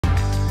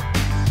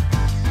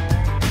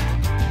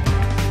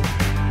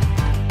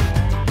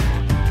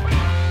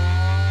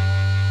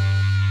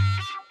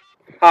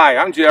Hi,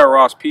 I'm J.R.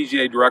 Ross,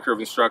 PGA Director of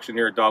Instruction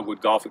here at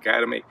Dogwood Golf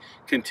Academy.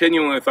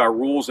 Continuing with our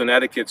rules and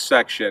etiquette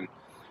section.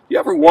 You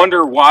ever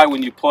wonder why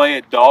when you play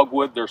at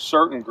Dogwood there's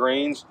certain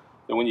greens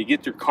that when you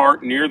get your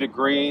cart near the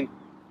green,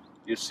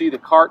 you see the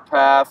cart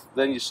path,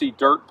 then you see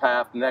dirt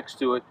path next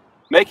to it,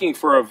 making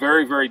for a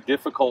very, very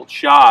difficult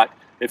shot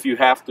if you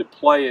have to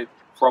play it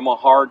from a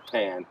hard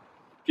pan.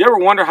 You ever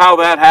wonder how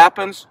that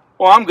happens?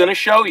 Well, I'm going to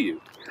show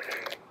you.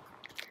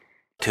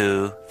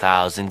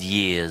 2,000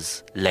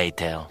 years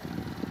later.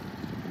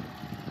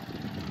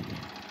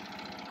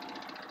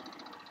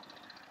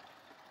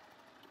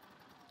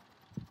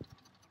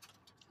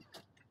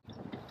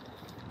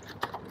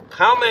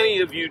 How many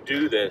of you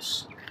do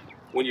this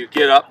when you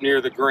get up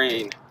near the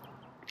green?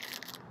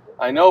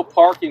 I know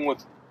parking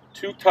with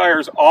 2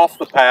 tires off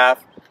the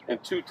path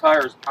and 2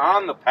 tires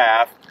on the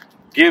path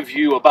gives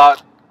you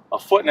about a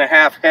 1.5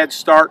 foot head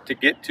start to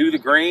get to the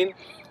green,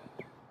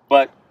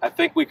 but I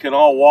think we can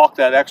all walk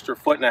that extra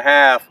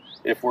 1.5 feet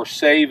if we're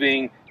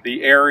saving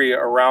the area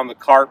around the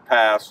cart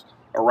paths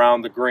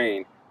around the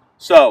green.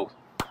 So,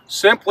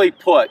 simply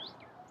put,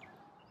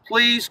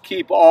 please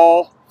keep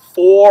all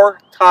 4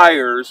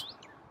 tires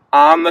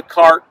on the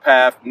cart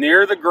path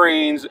near the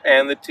greens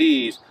and the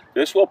tees.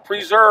 This will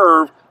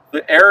preserve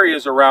the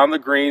areas around the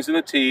greens and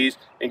the tees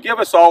and give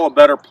us all a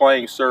better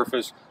playing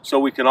surface so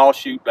we can all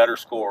shoot better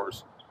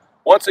scores.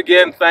 Once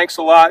again, thanks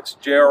a lot. It's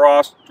J.R.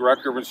 Ross,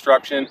 Director of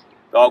Instruction,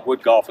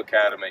 Dogwood Golf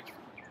Academy.